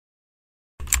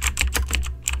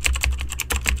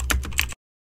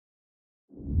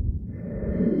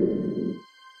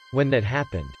When that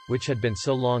happened, which had been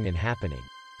so long in happening,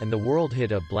 and the world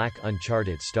hit a black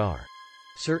uncharted star,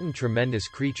 certain tremendous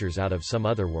creatures out of some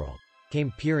other world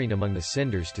came peering among the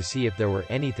cinders to see if there were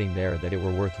anything there that it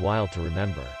were worthwhile to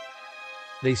remember.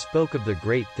 They spoke of the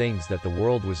great things that the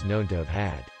world was known to have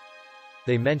had.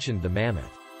 They mentioned the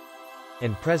mammoth.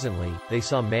 And presently, they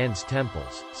saw man's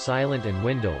temples, silent and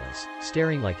windowless,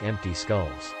 staring like empty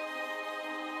skulls.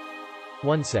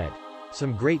 One said,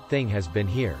 "Some great thing has been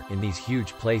here, in these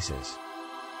huge places."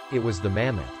 "It was the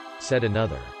mammoth," said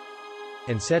another.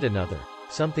 And said another,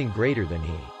 "Something greater than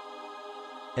he."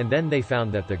 And then they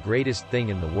found that the greatest thing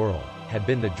in the world had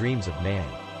been the dreams of man.